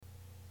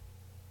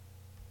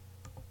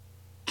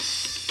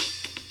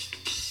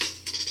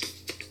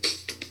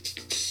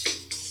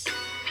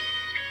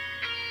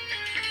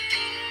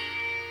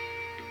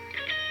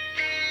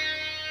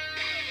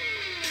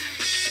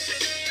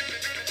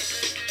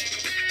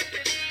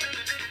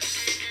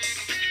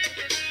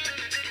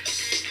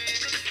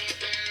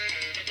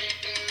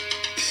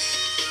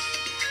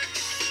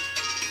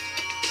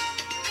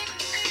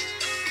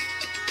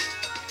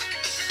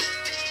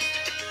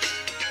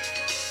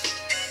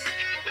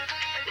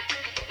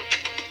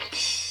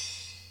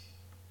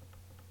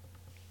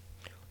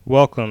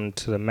Welcome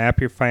to the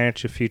Map Your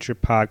Financial Future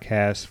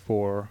podcast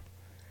for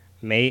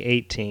May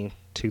 18th,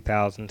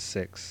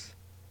 2006.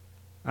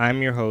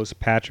 I'm your host,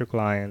 Patrick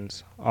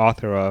Lyons,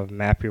 author of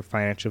Map Your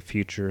Financial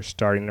Future,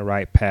 Starting the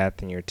Right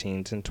Path in Your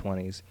Teens and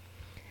 20s,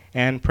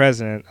 and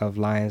president of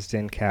Lions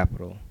Den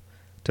Capital.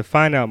 To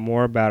find out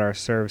more about our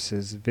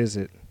services,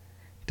 visit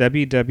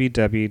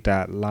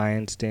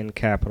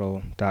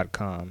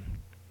www.lionsdencapital.com.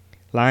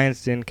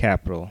 Lions Den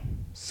Capital,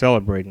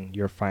 celebrating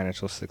your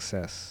financial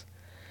success.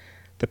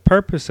 The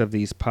purpose of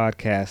these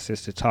podcasts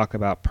is to talk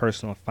about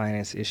personal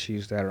finance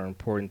issues that are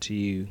important to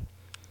you.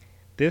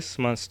 This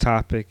month's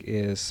topic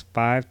is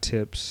 5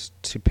 tips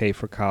to pay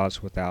for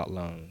college without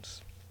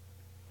loans.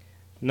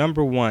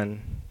 Number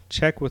 1,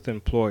 check with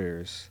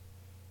employers.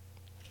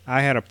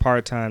 I had a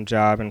part-time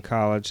job in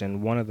college,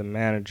 and one of the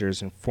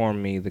managers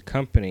informed me the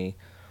company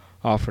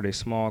offered a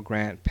small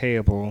grant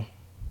payable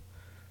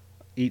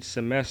each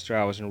semester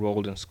I was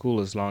enrolled in school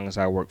as long as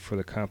I worked for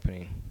the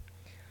company.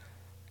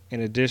 In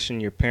addition,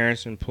 your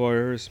parents'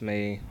 employers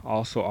may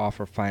also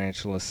offer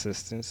financial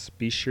assistance.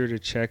 Be sure to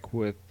check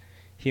with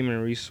Human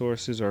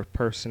Resources or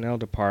Personnel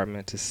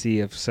Department to see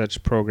if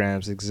such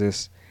programs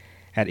exist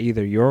at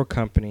either your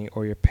company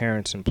or your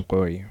parents'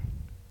 employer.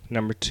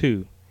 Number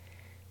 2,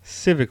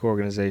 civic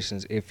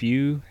organizations. If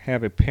you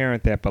have a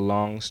parent that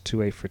belongs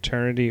to a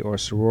fraternity or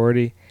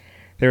sorority,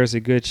 there is a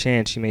good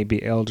chance you may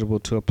be eligible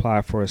to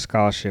apply for a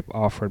scholarship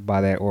offered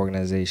by that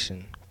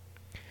organization.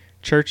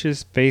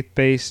 Churches,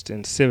 faith-based,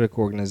 and civic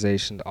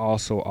organizations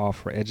also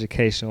offer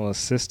educational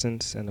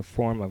assistance in the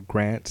form of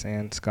grants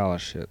and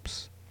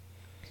scholarships.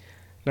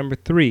 Number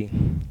 3,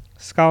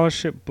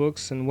 scholarship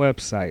books and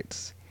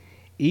websites.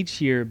 Each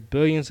year,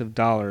 billions of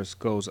dollars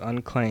goes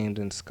unclaimed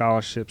in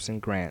scholarships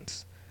and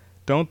grants.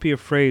 Don't be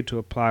afraid to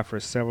apply for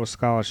several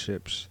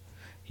scholarships.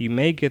 You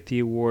may get the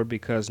award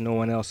because no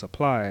one else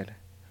applied.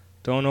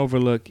 Don't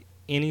overlook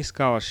any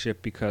scholarship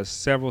because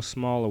several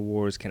small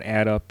awards can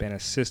add up and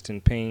assist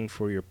in paying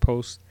for your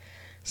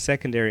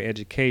post-secondary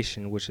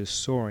education, which is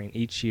soaring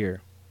each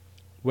year.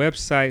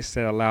 Websites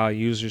that allow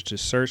users to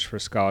search for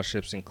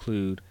scholarships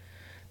include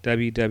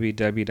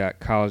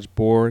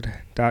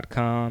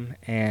www.collegeboard.com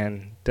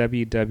and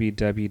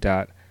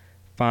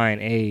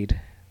www.finaid,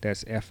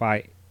 that's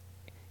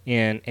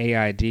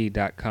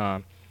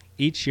FINAID.com.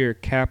 Each year,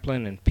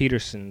 Kaplan and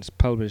Peterson's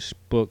publish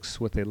books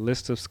with a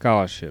list of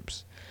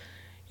scholarships.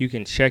 You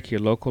can check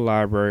your local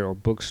library or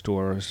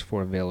bookstores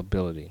for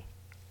availability.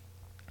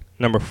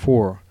 Number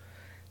 4,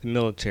 the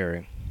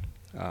military.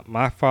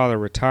 My father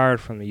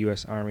retired from the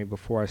U.S. Army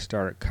before I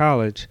started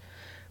college,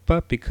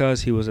 but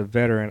because he was a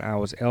veteran, I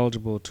was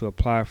eligible to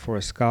apply for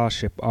a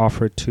scholarship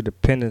offered to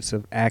dependents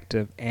of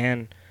active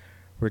and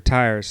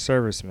retired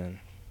servicemen.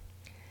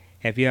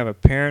 If you have a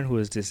parent who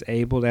is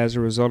disabled as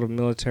a result of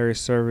military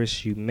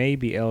service, you may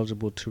be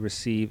eligible to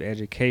receive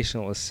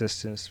educational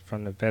assistance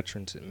from the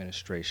Veterans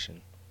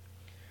Administration.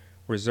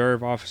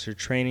 Reserve Officer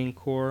Training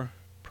Corps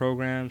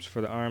programs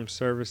for the armed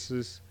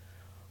services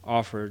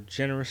offer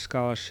generous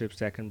scholarships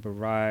that can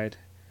provide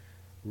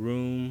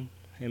room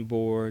and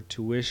board,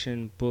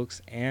 tuition,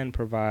 books, and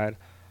provide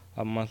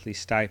a monthly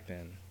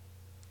stipend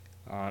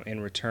in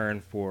return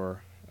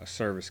for a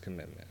service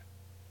commitment.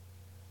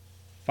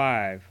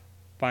 5,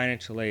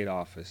 financial aid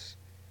office.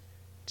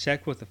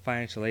 Check with the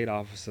financial aid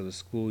office of the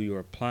school you are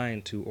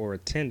applying to or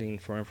attending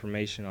for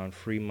information on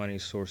free money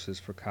sources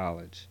for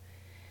college.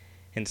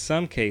 In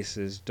some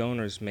cases,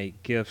 donors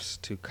make gifts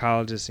to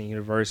colleges and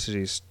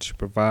universities to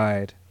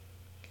provide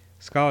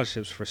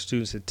scholarships for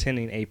students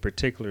attending a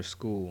particular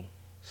school.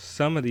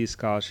 Some of these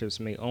scholarships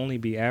may only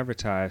be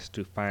advertised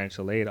to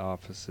financial aid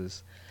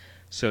offices,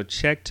 so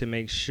check to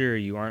make sure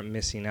you aren't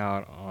missing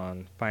out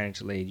on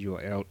financial aid you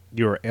are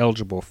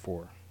eligible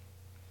for.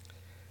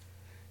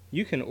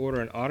 You can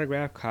order an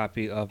autographed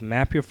copy of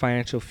Map Your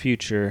Financial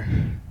Future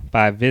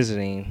by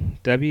visiting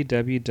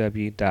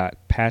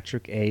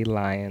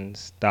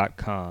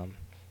www.patrickAlyons.com.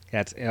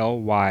 That's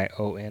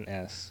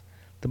Lyons.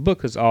 The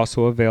book is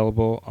also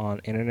available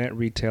on internet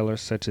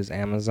retailers such as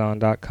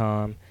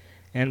Amazon.com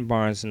and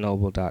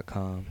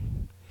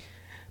BarnesandNoble.com.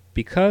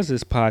 Because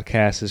this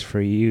podcast is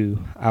for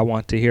you, I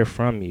want to hear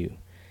from you.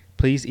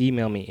 Please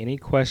email me any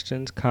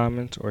questions,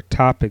 comments, or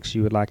topics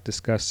you would like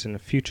discussed in the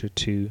future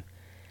to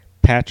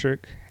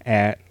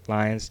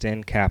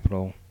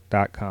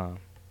patrick@lionsdencapital.com.